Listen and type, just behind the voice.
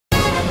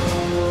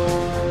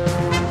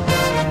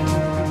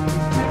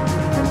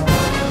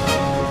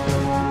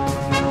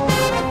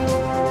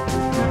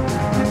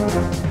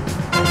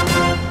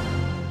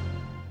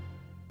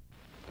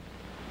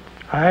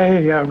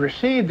I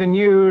received the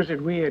news that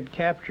we had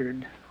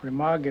captured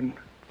Remagen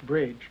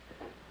Bridge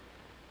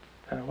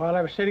while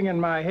I was sitting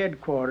in my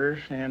headquarters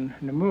in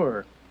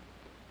Namur.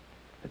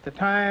 At the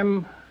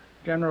time,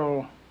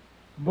 General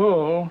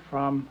Bull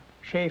from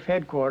SHAEF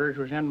headquarters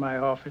was in my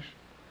office,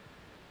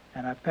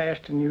 and I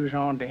passed the news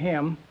on to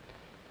him,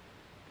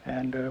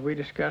 and we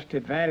discussed the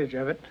advantage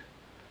of it.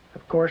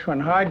 Of course, when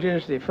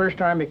Hodges, the First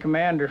Army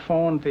commander,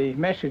 phoned the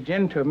message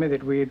into me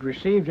that we had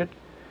received it,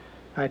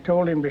 I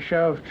told him to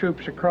shove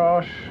troops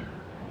across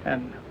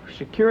and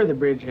secure the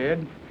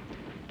bridgehead,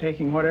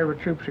 taking whatever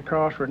troops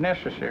across were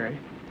necessary,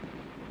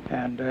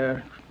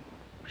 and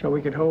so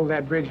we could hold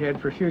that bridgehead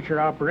for future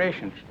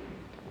operations.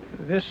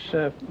 This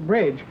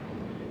bridge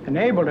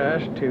enabled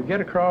us to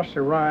get across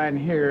the Rhine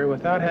here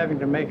without having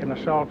to make an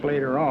assault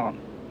later on,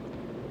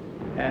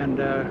 and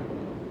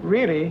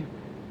really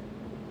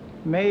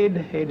made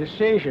a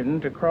decision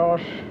to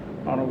cross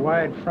on a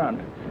wide front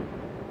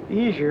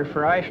easier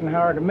for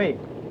Eisenhower to make.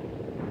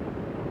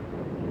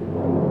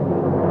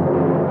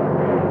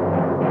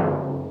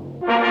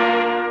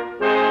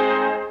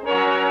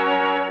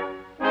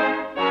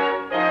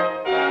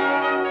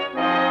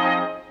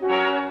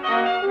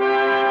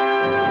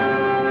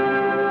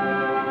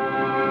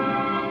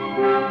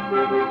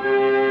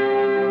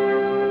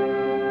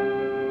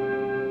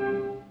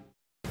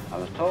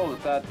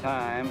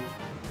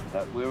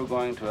 That we were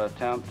going to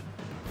attempt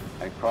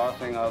a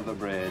crossing of the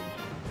bridge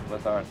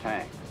with our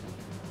tanks.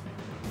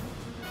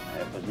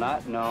 It was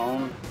not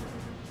known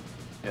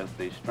if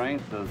the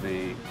strength of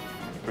the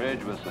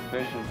bridge was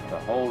sufficient to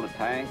hold a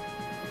tank,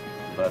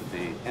 but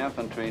the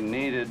infantry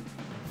needed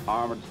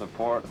armored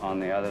support on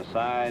the other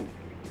side,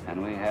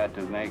 and we had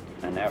to make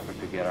an effort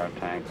to get our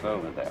tanks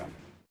over there.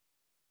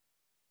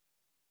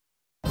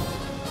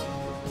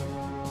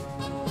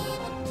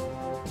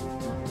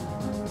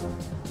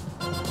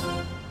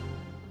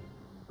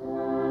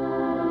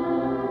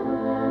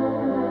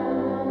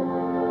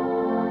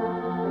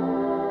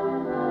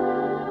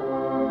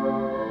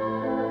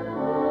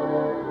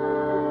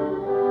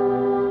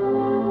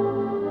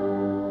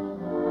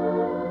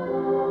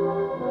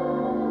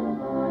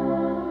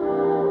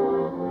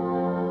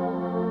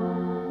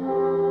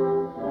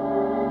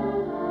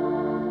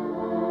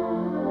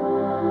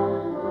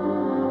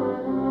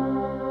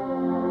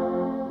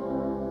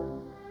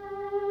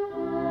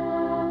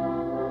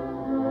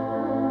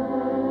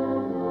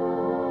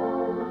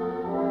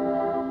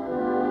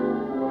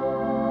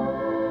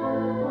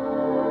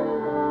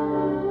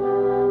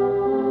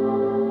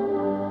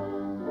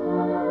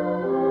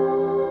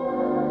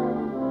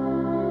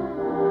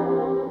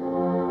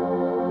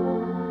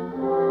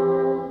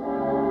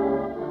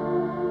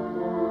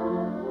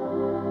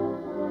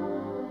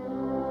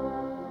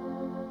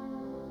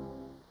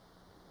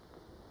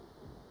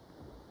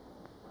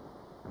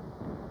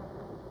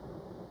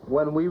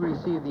 When we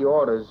received the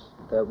orders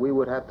that we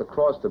would have to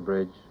cross the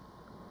bridge,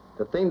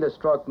 the thing that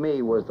struck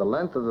me was the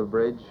length of the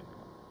bridge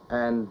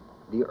and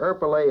the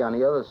Erpelay on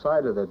the other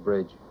side of that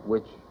bridge,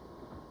 which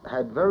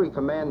had very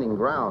commanding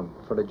ground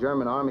for the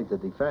German army to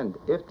defend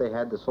if they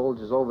had the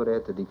soldiers over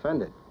there to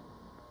defend it.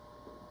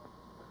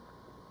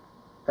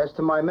 As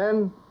to my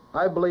men,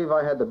 I believe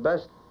I had the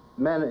best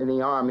men in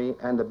the army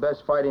and the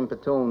best fighting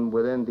platoon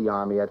within the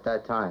army at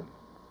that time.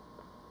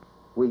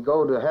 We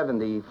go to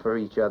heaven for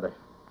each other.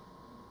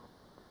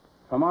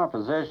 From our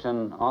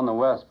position on the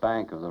west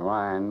bank of the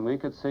Rhine, we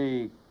could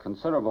see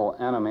considerable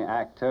enemy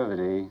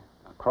activity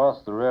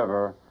across the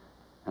river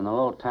in the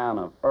little town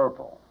of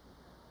Erpel.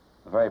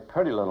 A very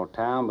pretty little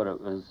town, but it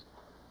was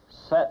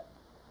set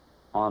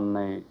on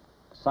the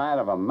side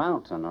of a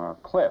mountain or a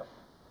cliff.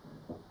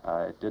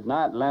 It did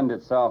not lend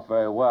itself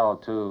very well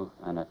to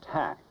an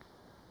attack.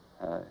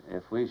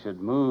 If we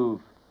should move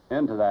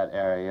into that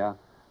area,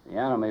 the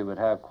enemy would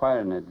have quite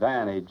an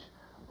advantage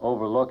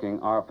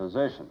overlooking our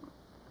position.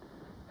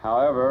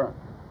 However,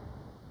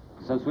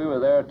 since we were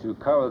there to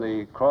cover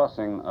the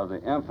crossing of the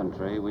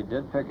infantry, we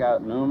did pick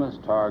out numerous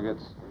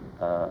targets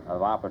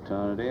of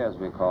opportunity, as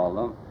we call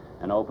them,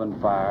 and opened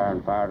fire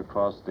and fired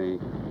across the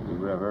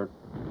river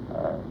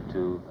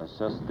to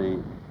assist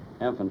the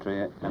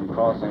infantry in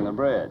crossing the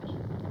bridge.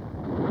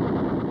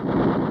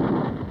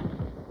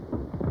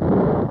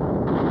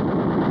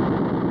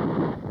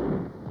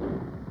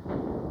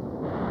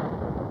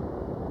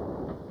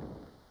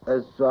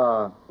 As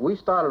we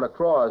started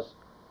across,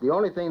 the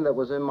only thing that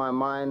was in my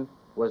mind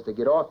was to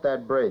get off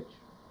that bridge.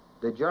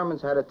 The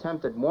Germans had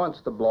attempted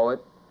once to blow it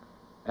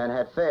and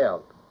had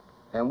failed.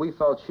 And we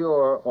felt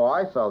sure, or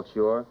I felt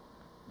sure,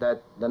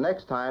 that the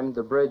next time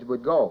the bridge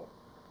would go.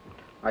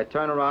 I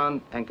turned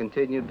around and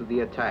continued the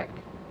attack.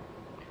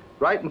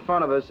 Right in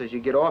front of us, as you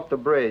get off the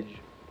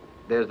bridge,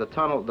 there's the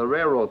tunnel, the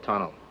railroad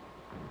tunnel.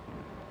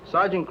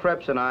 Sergeant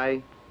Krebs and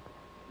I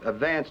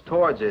advanced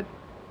towards it,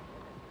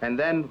 and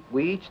then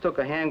we each took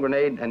a hand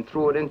grenade and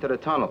threw it into the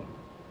tunnel.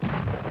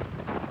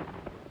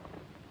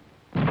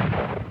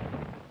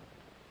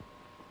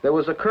 There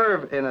was a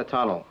curve in the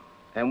tunnel,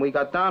 and we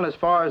got down as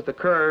far as the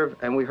curve,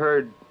 and we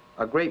heard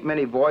a great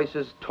many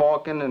voices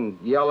talking and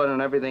yelling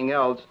and everything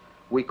else.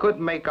 We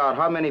couldn't make out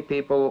how many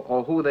people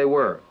or who they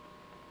were.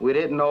 We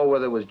didn't know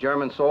whether it was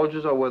German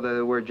soldiers or whether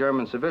they were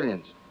German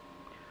civilians.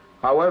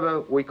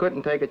 However, we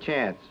couldn't take a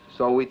chance,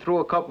 so we threw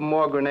a couple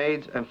more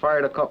grenades and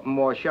fired a couple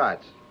more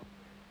shots.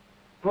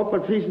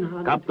 Captain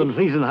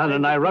Friesenhan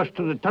and I rushed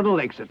to the tunnel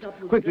exit,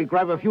 quickly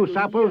grab a few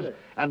sapples,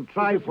 and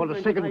try for the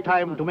second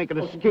time to make an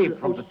escape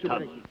from the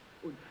tunnel.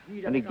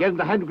 And again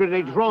the hand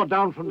grenades roar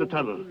down from the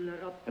tunnel.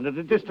 And at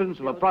a distance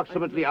of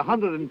approximately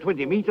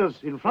 120 meters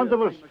in front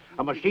of us,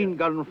 a machine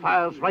gun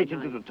fires right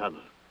into the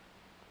tunnel.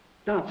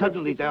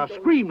 Suddenly there are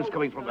screams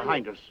coming from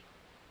behind us.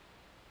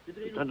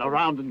 We turn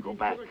around and go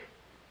back.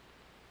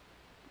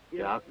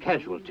 There are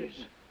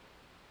casualties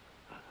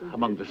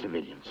among the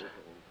civilians.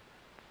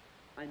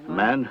 A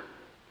man,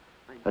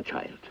 a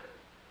child.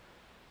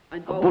 A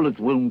bullet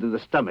wound in the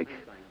stomach,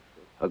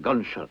 a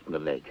gunshot in the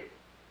leg.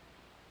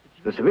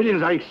 The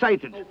civilians are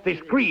excited. They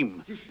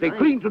scream. They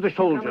cling to the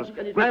soldiers,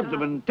 grab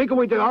them and take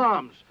away their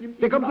arms.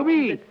 They come to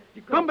me.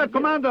 Combat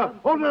commander,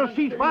 order a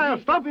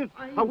ceasefire, stop it.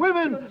 Our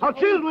women, our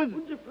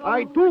children.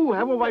 I too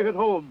have a wife at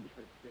home.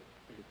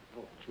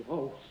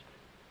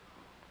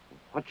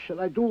 What shall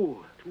I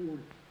do?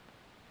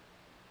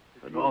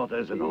 An order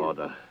is an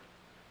order.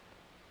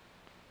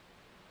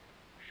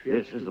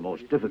 This is the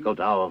most difficult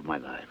hour of my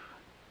life.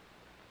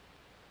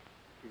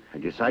 I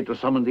decide to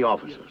summon the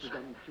officers.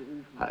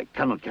 I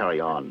cannot carry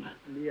on.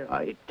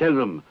 I tell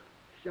them,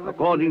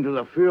 according to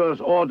the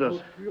Führer's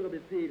orders,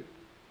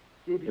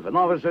 if an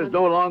officer is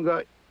no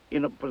longer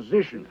in a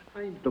position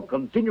to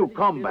continue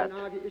combat,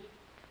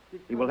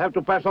 he will have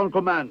to pass on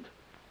command.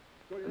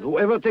 And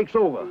whoever takes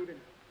over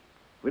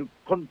will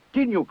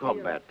continue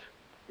combat.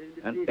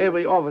 And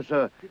every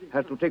officer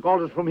has to take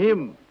orders from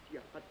him,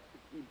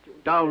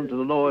 down to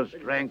the lowest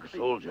rank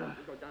soldier.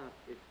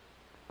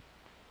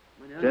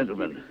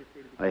 Gentlemen,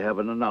 I have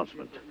an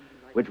announcement.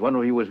 Which one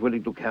of you is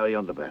willing to carry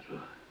on the battle?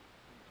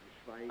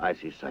 I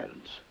see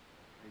silence.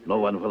 No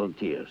one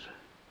volunteers.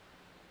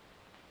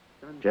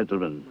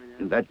 Gentlemen,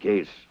 in that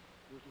case,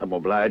 I'm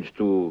obliged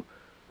to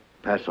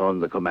pass on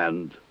the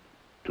command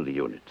to the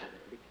unit.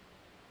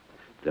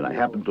 Then I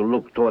happen to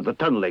look toward the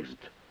tunnel exit.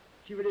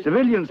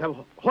 Civilians have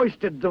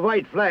hoisted the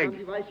white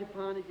flag.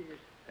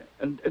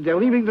 And they're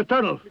leaving the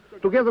tunnel,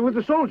 together with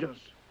the soldiers.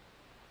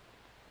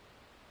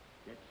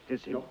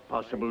 It's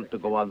impossible to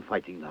go on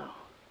fighting now.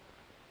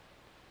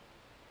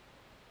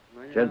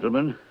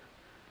 Gentlemen,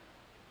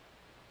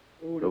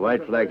 the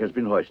white flag has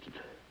been hoisted,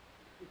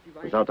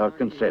 without our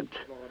consent.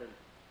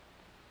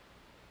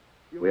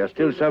 We are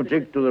still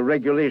subject to the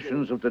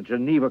regulations of the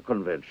Geneva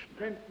Convention.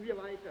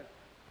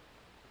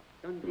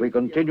 If we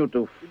continue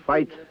to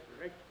fight,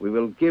 we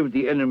will give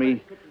the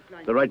enemy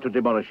the right to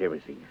demolish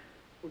everything.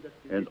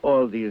 And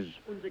all these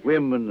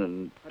women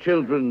and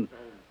children,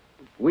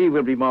 we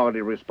will be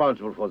morally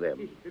responsible for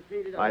them.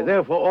 I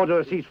therefore order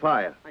a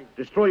ceasefire.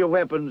 Destroy your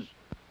weapons,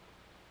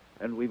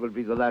 and we will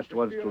be the last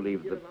ones to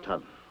leave the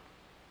tunnel.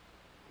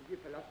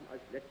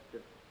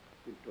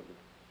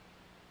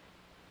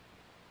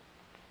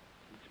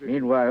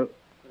 Meanwhile,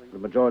 the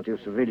majority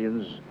of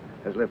civilians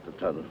has left the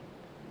tunnel,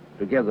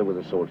 together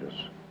with the soldiers.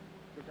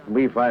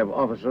 We 5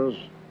 officers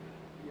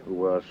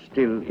who are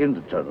still in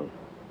the tunnel,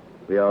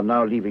 we are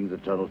now leaving the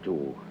tunnel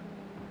too.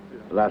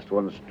 The last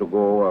ones to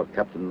go are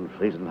Captain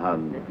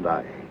Friesenhan and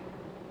I.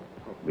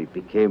 We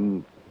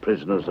became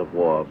prisoners of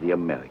war of the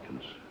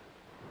Americans.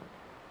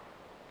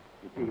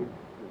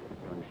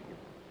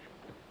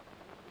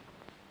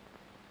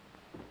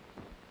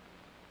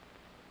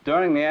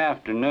 During the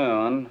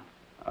afternoon,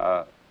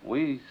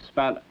 we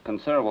spent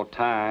considerable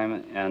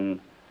time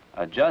in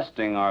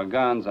adjusting our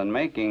guns and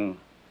making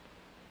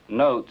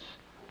notes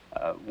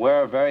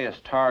where various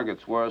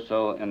targets were,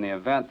 so in the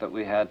event that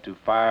we had to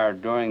fire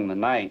during the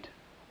night,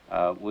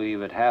 we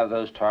would have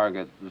those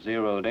targets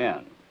zeroed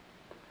in.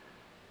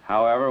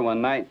 However,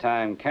 when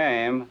nighttime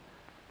came,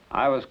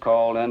 I was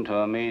called into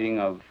a meeting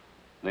of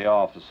the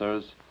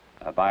officers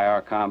by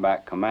our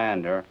combat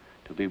commander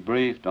to be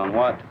briefed on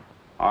what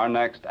our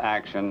next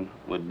action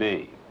would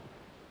be.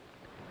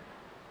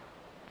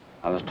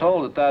 I was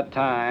told at that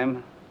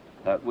time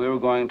that we were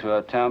going to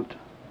attempt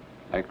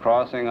a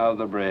crossing of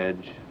the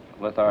bridge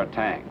with our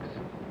tanks.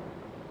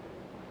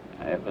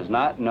 It was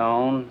not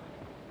known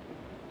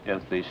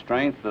if the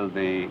strength of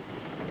the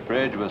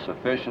bridge was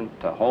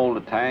sufficient to hold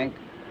a tank,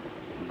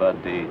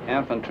 but the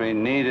infantry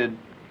needed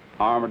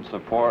armored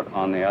support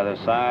on the other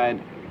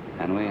side,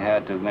 and we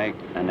had to make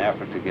an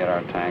effort to get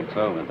our tanks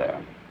over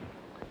there.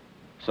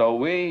 So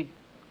we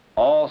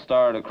all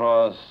started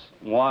across,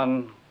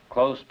 one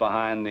close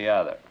behind the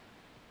other.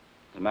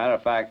 As a matter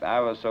of fact,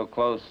 I was so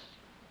close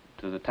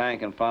to the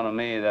tank in front of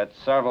me that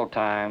several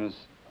times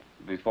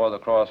before the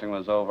crossing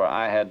was over,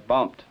 I had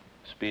bumped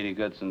Speedy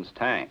Goodson's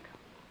tank.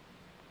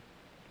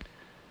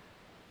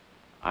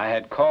 I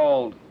had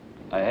called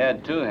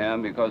ahead to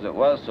him because it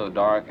was so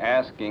dark,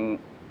 asking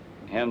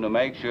him to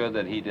make sure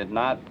that he did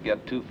not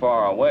get too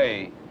far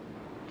away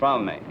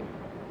from me.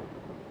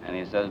 And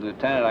he says,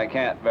 "Lieutenant, I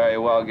can't very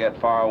well get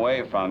far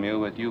away from you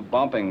with you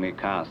bumping me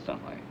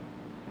constantly."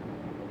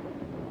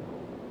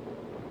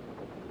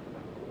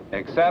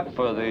 Except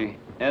for the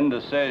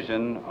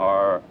indecision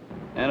or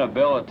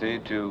inability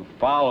to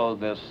follow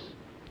this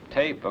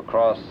tape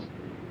across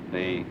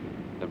the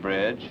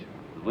bridge,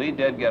 we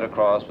did get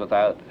across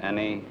without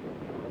any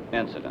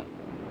incident.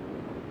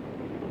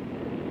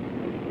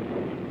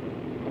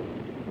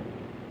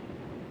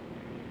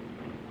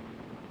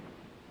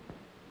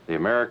 The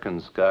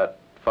Americans got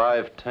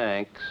 5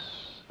 tanks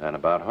and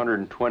about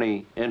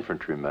 120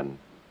 infantrymen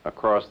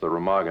across the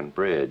Remagen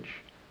Bridge,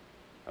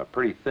 a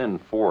pretty thin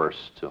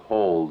force to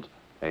hold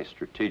a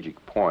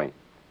strategic point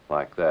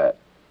like that.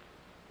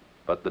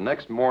 But the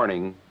next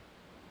morning,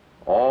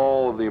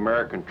 all of the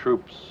American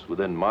troops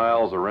within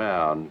miles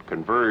around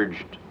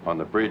converged on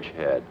the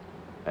bridgehead,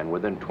 and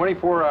within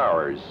 24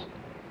 hours,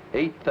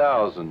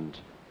 8,000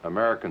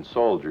 American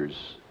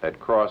soldiers had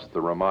crossed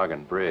the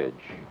Remagen Bridge.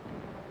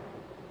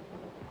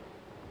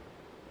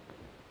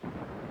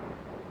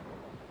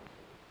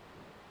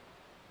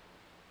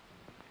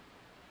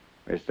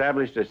 We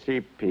established a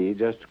CP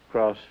just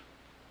across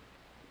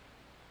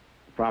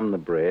from the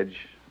bridge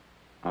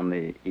on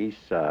the east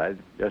side,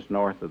 just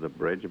north of the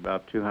bridge,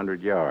 about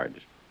 200 yards.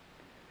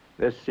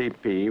 This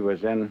CP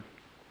was in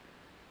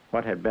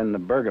what had been the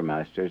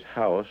burgomaster's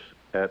house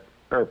at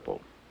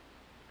Erpel.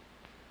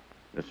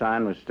 The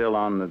sign was still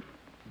on the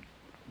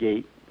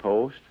gate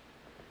post.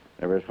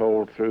 There was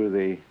hole through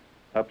the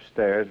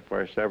upstairs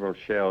where several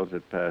shells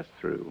had passed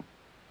through,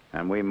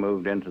 and we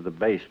moved into the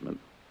basement,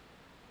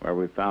 where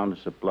we found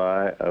a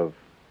supply of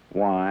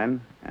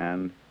wine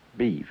and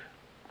beef,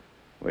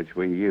 which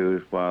we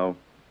used while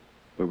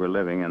we were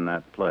living in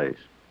that place.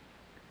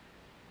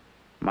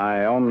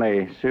 My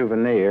only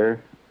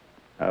souvenir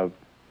of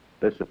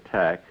this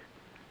attack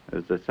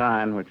is the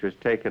sign which was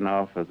taken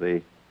off of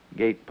the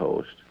gate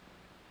post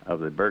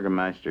of the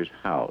burgomaster's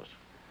house.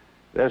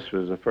 This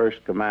was the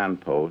first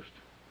command post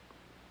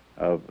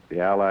of the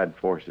Allied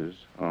forces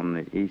on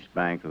the east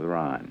bank of the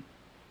Rhine.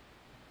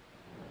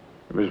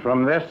 It was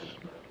from this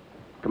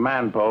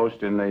command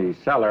post in the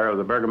cellar of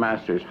the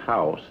burgomaster's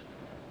house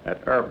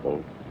at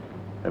Erpel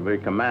that we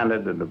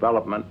commanded the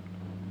development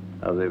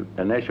of the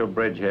initial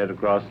bridgehead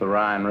across the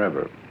Rhine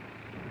River.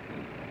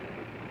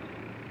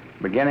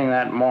 Beginning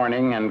that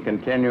morning and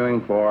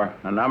continuing for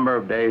a number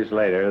of days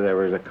later, there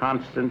was a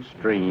constant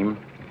stream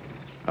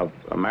of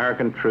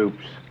American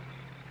troops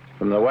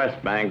from the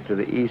west bank to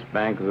the east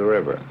bank of the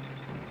river.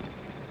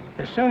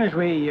 As soon as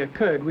we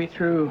could, we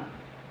threw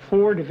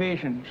 4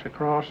 divisions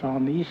across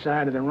on the east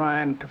side of the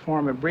Rhine to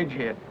form a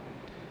bridgehead.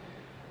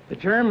 The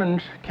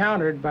Germans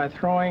countered by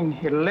throwing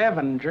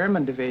 11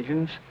 German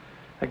divisions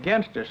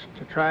against us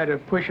to try to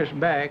push us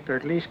back or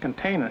at least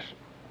contain us.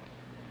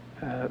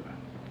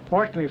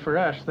 Fortunately for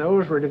us,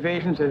 those were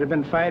divisions that had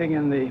been fighting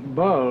in the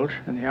Bulge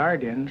and the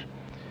Ardennes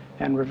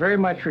and were very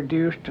much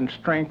reduced in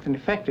strength and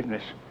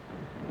effectiveness.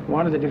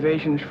 One of the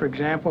divisions, for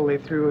example, they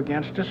threw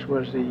against us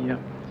was the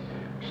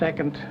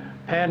 2nd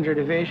Panzer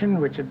Division,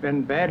 which had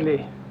been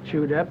badly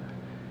chewed up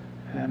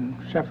and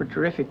suffered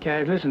terrific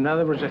casualties.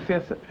 Another was the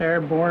 5th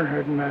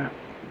Airborne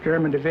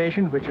German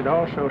Division, which had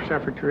also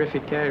suffered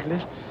terrific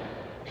casualties.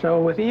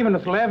 So even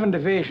with 11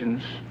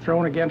 divisions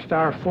thrown against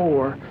our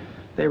 4,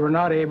 they were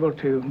not able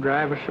to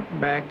drive us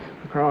back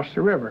across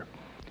the river.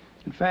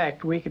 In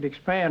fact, we could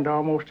expand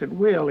almost at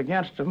will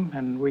against them,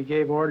 and we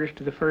gave orders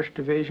to the 1st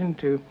Division,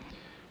 to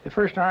the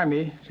 1st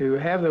Army, to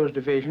have those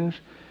divisions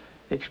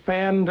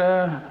expand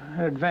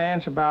and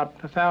advance about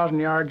 1,000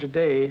 yards a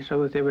day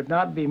so that they would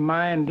not be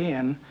mined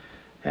in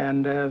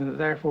and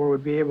therefore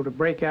would be able to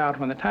break out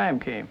when the time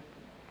came.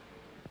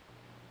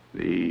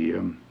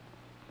 The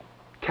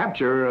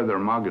capture of the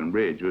Remagen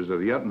Bridge was of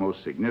the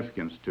utmost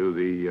significance to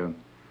the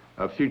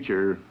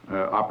future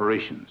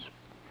operations,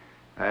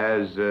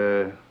 as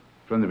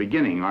from the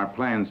beginning our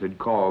plans had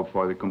called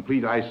for the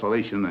complete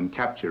isolation and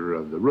capture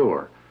of the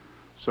Ruhr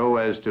so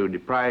as to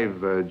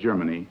deprive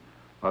Germany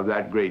of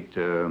that great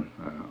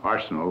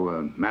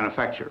arsenal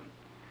manufacture.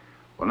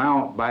 Well,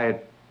 now, by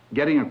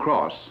getting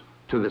across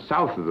to the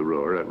south of the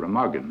Ruhr at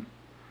Remagen,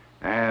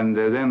 and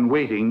then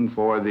waiting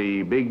for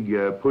the big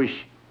push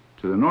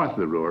to the north of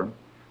the Ruhr,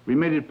 we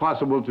made it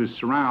possible to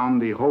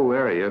surround the whole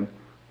area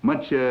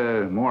much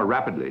more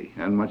rapidly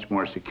and much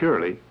more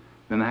securely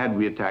than had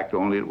we attacked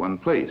only at one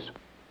place.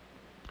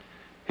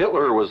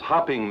 Hitler was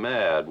hopping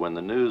mad when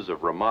the news of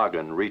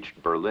Remagen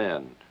reached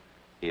Berlin.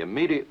 He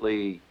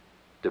immediately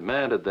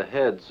demanded the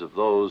heads of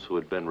those who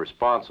had been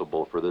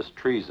responsible for this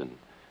treason.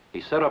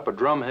 He set up a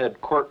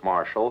drumhead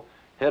court-martial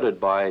headed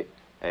by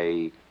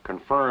a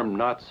confirmed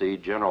Nazi,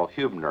 General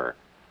Hübner.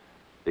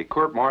 The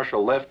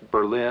court-martial left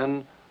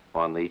Berlin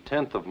on the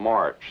 10th of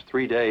March,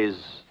 3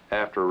 days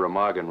after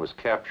Remagen was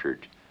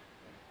captured.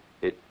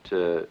 It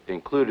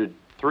included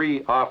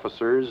 3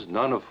 officers,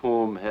 none of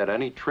whom had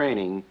any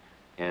training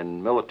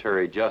in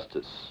military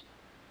justice.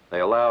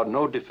 They allowed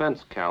no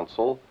defense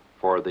counsel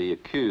for the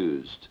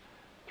accused.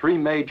 3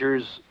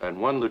 majors and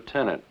 1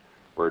 lieutenant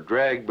were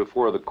dragged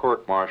before the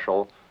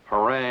court-martial,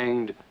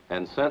 harangued,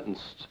 and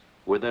sentenced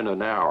within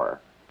an hour.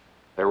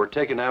 They were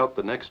taken out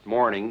the next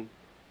morning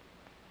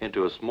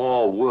into a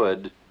small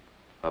wood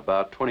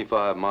about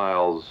 25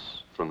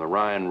 miles from the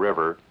Rhine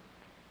River,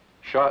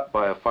 shot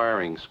by a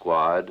firing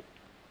squad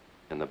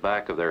in the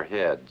back of their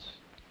heads,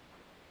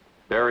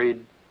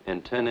 buried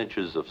in 10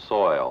 inches of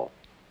soil.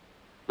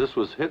 This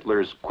was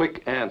Hitler's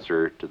quick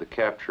answer to the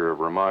capture of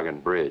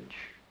Remagen Bridge.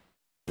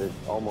 It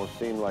almost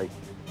seemed like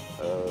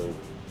the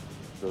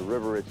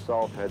river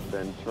itself had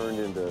been turned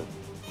into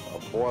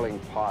a boiling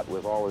pot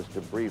with all this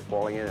debris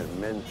falling in it,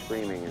 men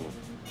screaming,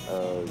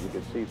 and you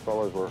could see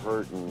fellows were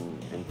hurt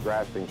and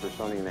grasping for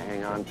something to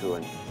hang on to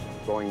and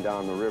going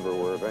down the river,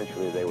 where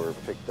eventually they were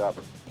picked up.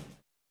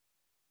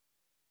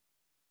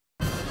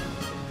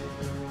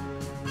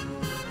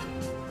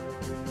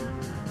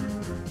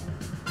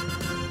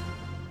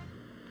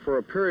 For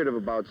a period of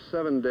about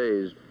 7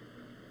 days,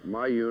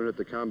 my unit,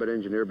 the Combat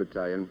Engineer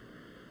Battalion,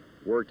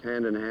 worked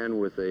hand in hand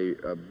with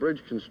a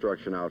bridge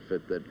construction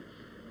outfit that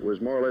was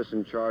more or less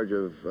in charge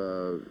of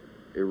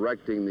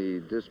erecting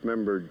the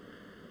dismembered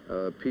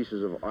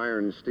pieces of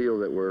iron and steel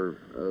that were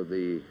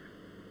the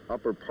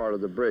upper part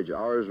of the bridge.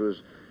 Ours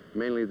was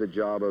mainly the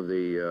job of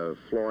the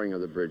flooring of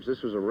the bridge.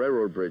 This was a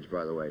railroad bridge,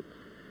 by the way.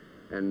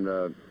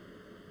 And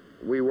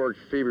we worked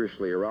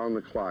feverishly around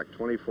the clock,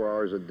 24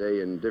 hours a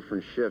day in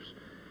different shifts,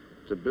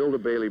 to build a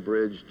Bailey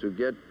Bridge, to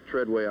get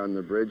treadway on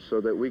the bridge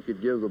so that we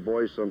could give the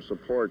boys some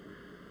support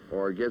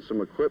or get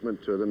some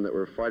equipment to them that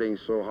were fighting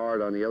so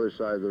hard on the other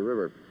side of the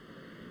river.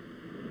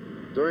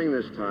 During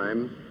this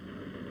time,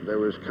 there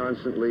was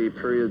constantly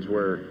periods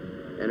where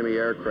enemy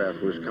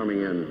aircraft was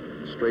coming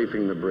in,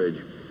 strafing the bridge,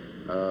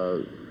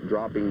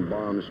 dropping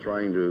bombs,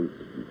 trying to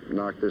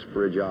knock this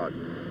bridge out.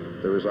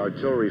 There was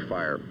artillery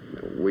fire.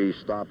 We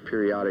stopped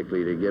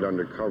periodically to get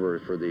under cover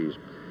for these.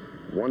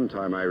 One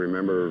time, I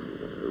remember,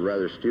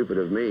 rather stupid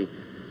of me,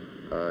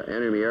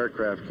 enemy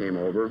aircraft came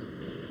over,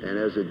 and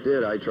as it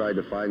did, I tried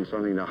to find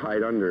something to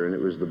hide under, and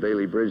it was the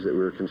Bailey Bridge that we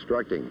were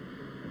constructing.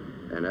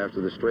 And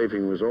after the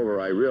strafing was over,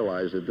 I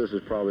realized that this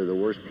is probably the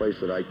worst place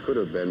that I could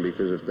have been,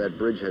 because if that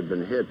bridge had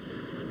been hit,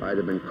 I'd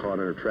have been caught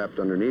or trapped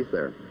underneath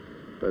there.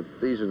 But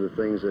these are the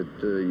things that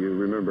you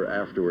remember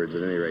afterwards,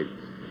 at any rate.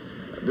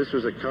 This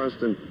was a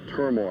constant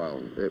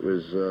turmoil. It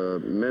was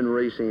men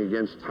racing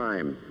against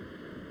time,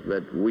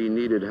 that we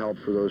needed help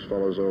for those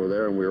fellows over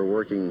there, and we were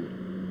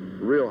working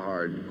real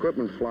hard,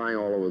 equipment flying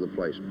all over the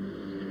place.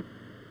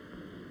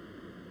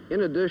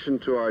 In addition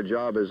to our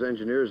job as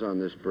engineers on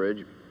this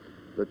bridge,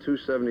 the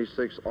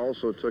 276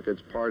 also took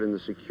its part in the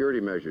security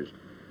measures.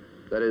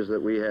 That is,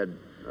 that we had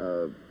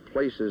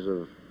places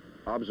of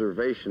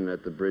observation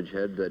at the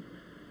bridgehead that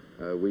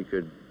we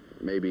could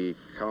maybe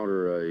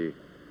counter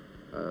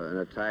an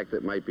attack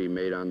that might be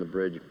made on the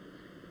bridge.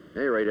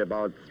 At any rate,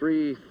 about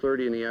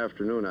 3:30 in the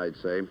afternoon, I'd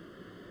say,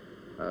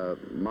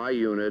 my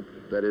unit,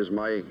 that is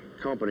my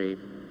company,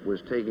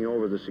 was taking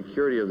over the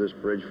security of this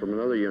bridge from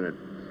another unit,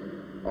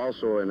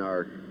 also in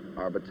our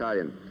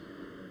battalion.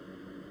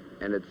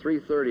 And at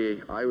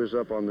 3:30, I was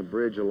up on the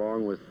bridge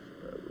along with,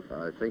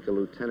 I think, a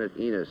Lieutenant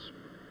Enos,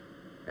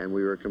 and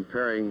we were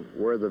comparing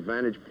where the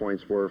vantage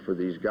points were for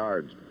these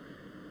guards.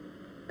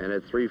 And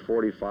at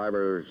 3:45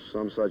 or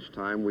some such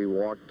time, we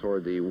walked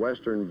toward the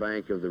western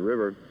bank of the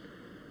river,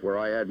 where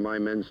I had my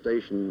men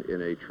stationed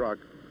in a truck,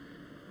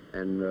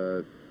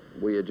 and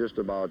we had just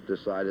about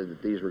decided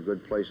that these were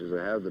good places to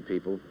have the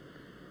people.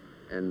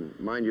 And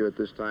mind you, at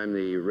this time,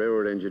 the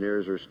railroad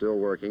engineers were still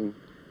working,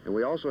 and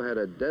we also had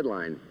a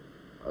deadline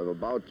of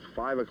about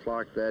 5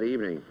 o'clock that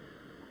evening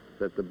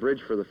that the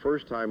bridge for the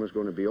first time was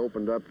going to be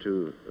opened up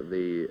to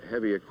the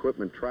heavy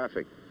equipment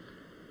traffic.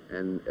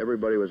 And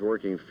everybody was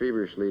working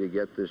feverishly to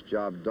get this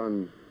job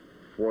done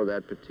for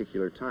that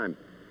particular time.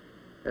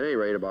 At any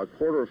rate, about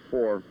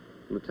 3:45,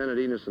 Lieutenant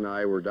Enos and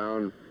I were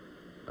down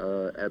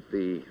at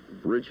the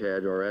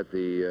bridgehead, or at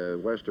the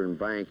western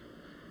bank,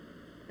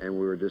 and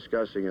we were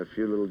discussing a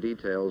few little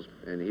details,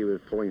 and he was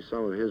pulling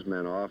some of his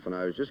men off, and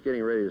I was just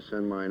getting ready to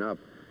send mine up,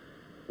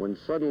 when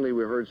suddenly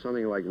we heard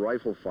something like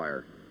rifle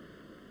fire.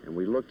 And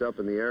we looked up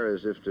in the air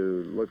as if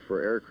to look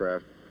for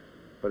aircraft,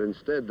 but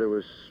instead there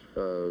was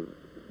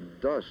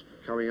dust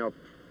coming up,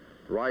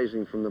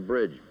 rising from the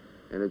bridge,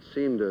 and it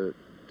seemed to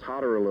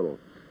totter a little,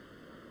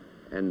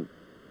 and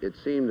it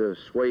seemed to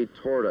sway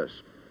toward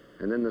us.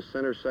 And then the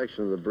center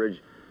section of the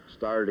bridge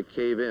started to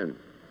cave in.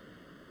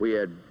 We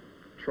had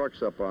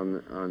trucks up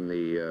on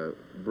the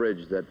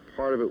bridge that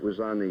part of it was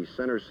on the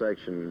center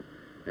section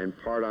and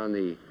part on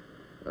the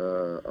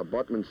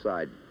abutment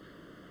side,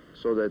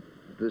 so that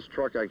this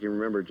truck, I can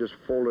remember, just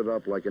folded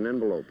up like an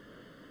envelope.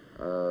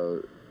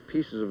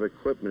 Pieces of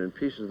equipment and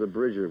pieces of the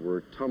bridge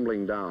were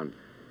tumbling down.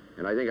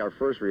 And I think our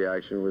first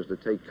reaction was to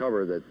take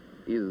cover that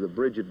either the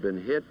bridge had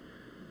been hit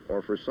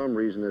or for some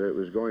reason that it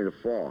was going to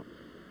fall.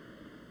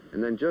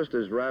 And then just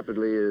as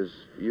rapidly as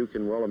you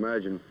can well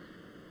imagine,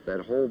 that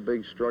whole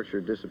big structure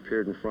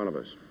disappeared in front of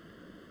us.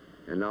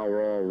 And now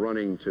we're all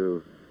running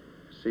to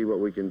see what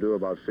we can do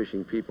about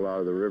fishing people out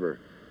of the river.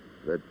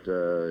 That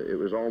it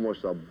was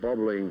almost a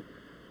bubbling,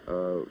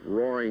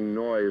 roaring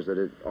noise, that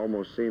it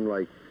almost seemed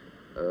like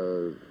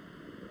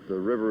the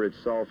river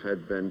itself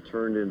had been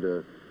turned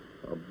into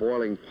a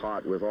boiling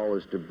pot with all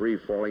this debris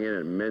falling in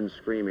it, men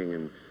screaming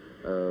and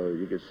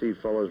You could see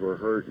fellows were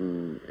hurt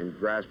and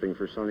grasping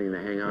for something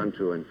to hang on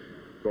to and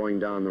going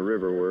down the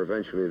river where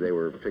eventually they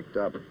were picked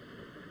up.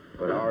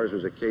 But ours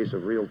was a case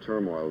of real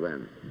turmoil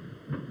then.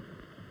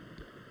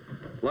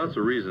 Lots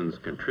of reasons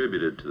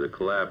contributed to the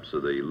collapse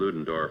of the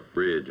Ludendorff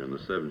Bridge on the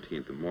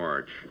 17th of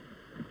March.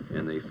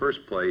 In the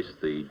first place,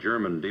 the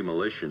German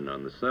demolition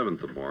on the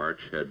 7th of March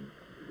had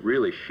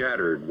really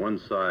shattered one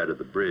side of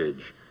the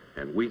bridge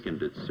and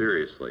weakened it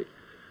seriously.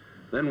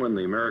 Then when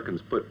the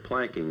Americans put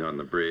planking on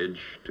the bridge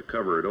to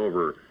cover it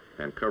over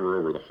and cover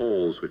over the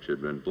holes which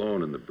had been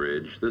blown in the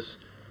bridge, this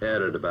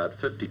added about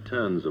 50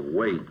 tons of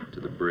weight to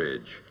the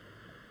bridge.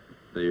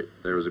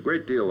 There was a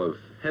great deal of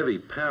heavy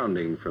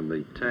pounding from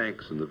the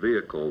tanks and the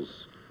vehicles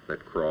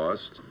that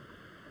crossed.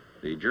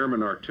 The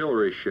German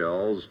artillery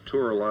shells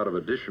tore a lot of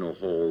additional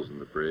holes in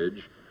the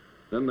bridge.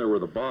 Then there were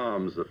the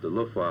bombs that the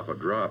Luftwaffe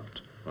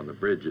dropped on the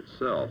bridge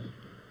itself.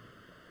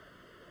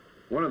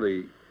 One of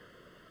the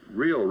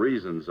real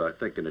reasons, I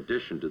think, in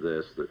addition to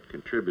this, that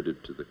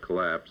contributed to the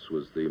collapse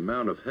was the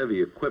amount of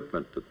heavy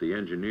equipment that the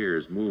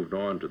engineers moved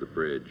onto the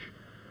bridge.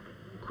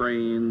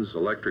 Cranes,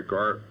 electric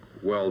arc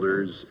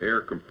welders,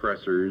 air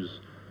compressors,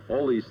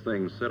 all these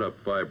things set up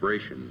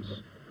vibrations.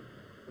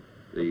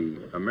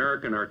 The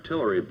American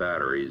artillery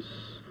batteries,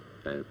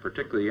 and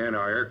particularly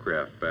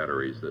anti-aircraft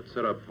batteries, that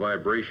set up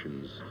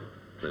vibrations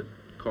that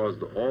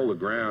caused all the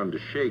ground to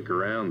shake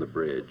around the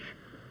bridge.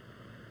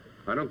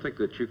 I don't think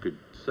that you could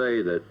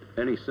say that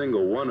any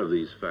single one of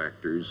these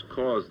factors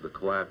caused the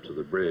collapse of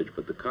the bridge,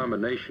 but the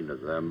combination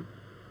of them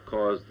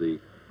caused the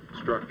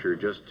structure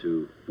just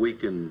to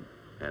weaken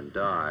and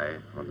die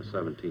on the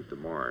 17th of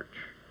March.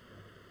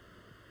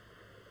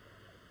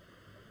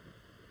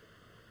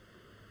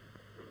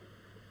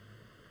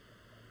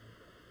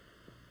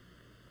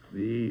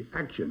 The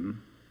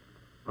action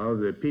of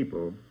the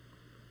people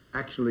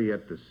actually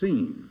at the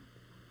scene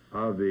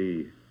of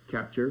the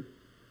capture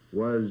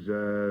was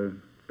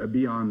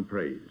beyond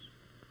praise.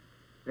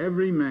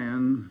 Every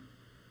man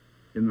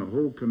in the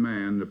whole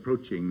command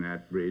approaching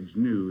that bridge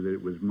knew that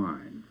it was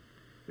mine.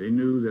 They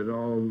knew that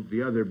all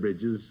the other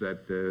bridges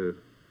that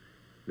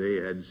they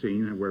had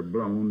seen were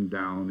blown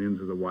down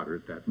into the water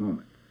at that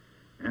moment.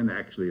 And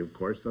actually, of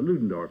course, the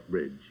Ludendorff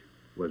Bridge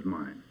was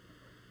mine.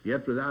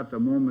 Yet without a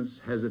moment's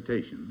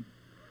hesitation,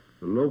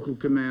 the local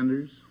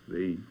commanders,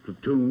 the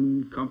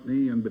platoon,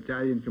 company, and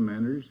battalion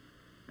commanders,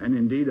 and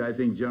indeed I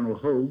think General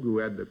Hogue, who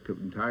had the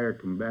entire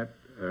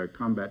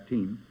combat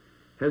team,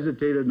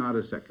 hesitated not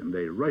a second.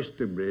 They rushed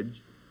the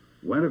bridge,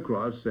 went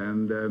across,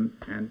 and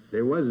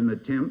there was an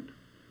attempt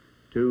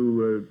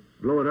to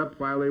blow it up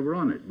while they were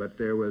on it, but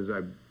there was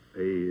a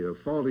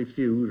faulty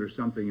fuse or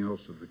something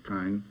else of the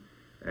kind,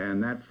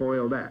 and that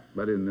foiled that.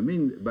 But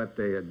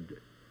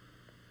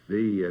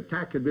the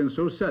attack had been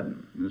so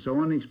sudden and so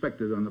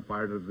unexpected on the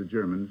part of the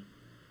Germans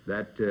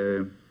that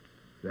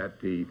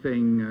the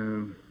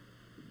thing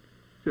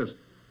just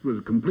was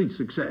a complete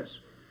success.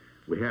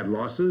 We had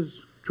losses,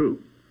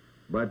 true,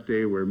 but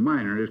they were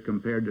minor as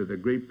compared to the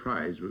great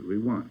prize that we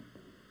won.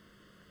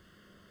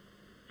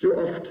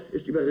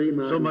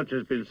 So much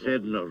has been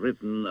said and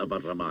written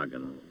about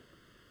Remagen.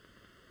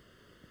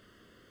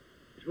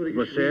 It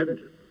was said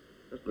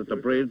that the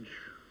bridge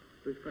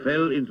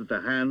fell into the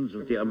hands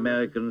of the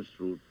Americans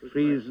through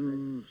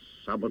treason,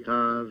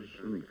 sabotage,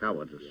 and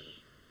cowardice.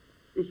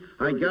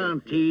 I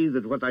guarantee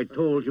that what I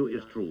told you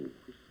is true.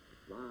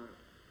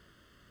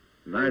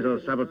 Neither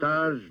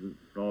sabotage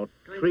nor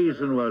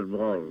treason were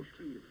involved.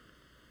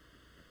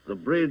 The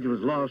bridge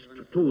was lost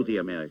to the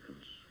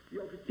Americans.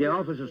 The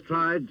officers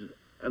tried,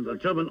 and the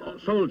German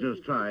soldiers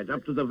tried,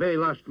 up to the very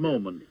last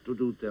moment to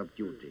do their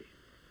duty.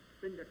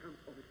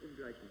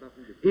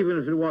 Even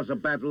if it was a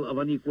battle of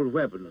unequal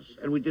weapons,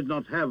 and we did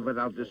not have at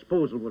our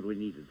disposal what we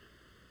needed.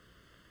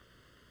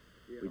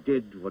 We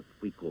did what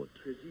we could.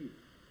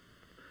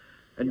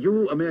 And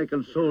you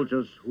American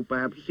soldiers who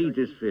perhaps see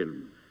this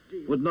film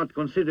would not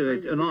consider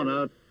it an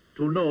honor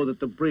to know that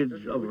the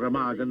bridge of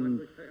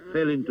Remagen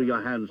fell into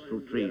your hands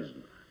through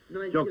treason.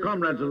 Your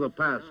comrades of the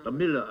past, a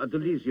Miller, a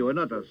Delisio, and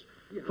others,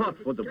 fought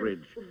for the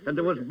bridge, and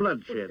there was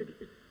bloodshed.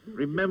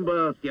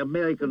 Remember, the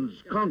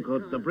Americans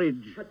conquered the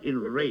bridge in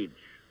rage.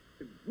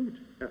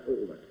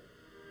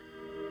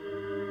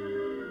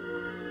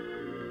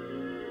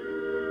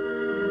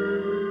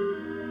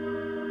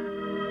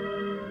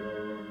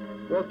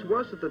 Well, to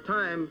us at the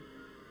time,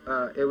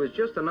 it was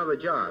just another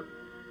job.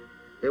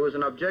 It was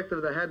an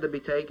objective that had to be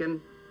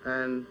taken,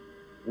 and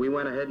we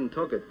went ahead and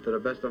took it to the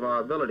best of our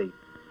ability.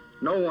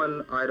 No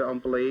one, I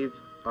don't believe,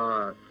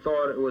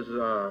 thought it was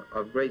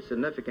of great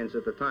significance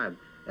at the time.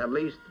 At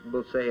least,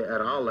 we'll say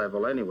at our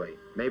level anyway.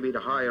 Maybe the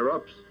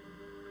higher-ups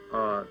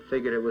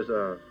figured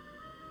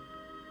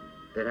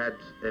it had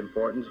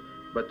importance,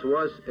 but to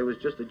us, it was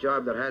just a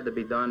job that had to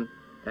be done,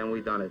 and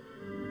we done it.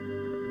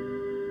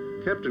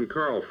 Captain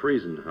Karl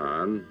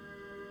Friesenhahn,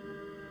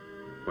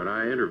 when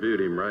I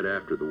interviewed him right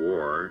after the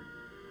war,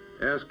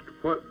 asked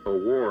what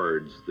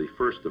awards the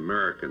first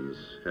Americans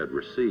had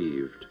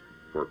received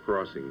for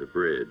crossing the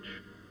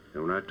bridge.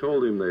 And when I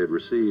told him they had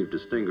received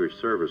Distinguished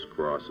Service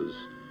Crosses,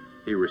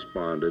 he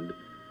responded,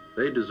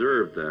 They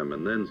deserved them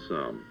and then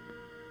some.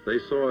 They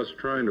saw us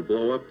trying to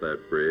blow up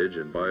that bridge,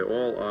 and by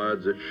all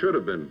odds, it should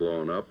have been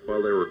blown up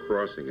while they were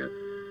crossing it.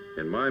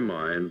 In my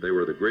mind, they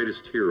were the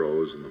greatest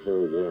heroes in the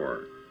whole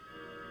war.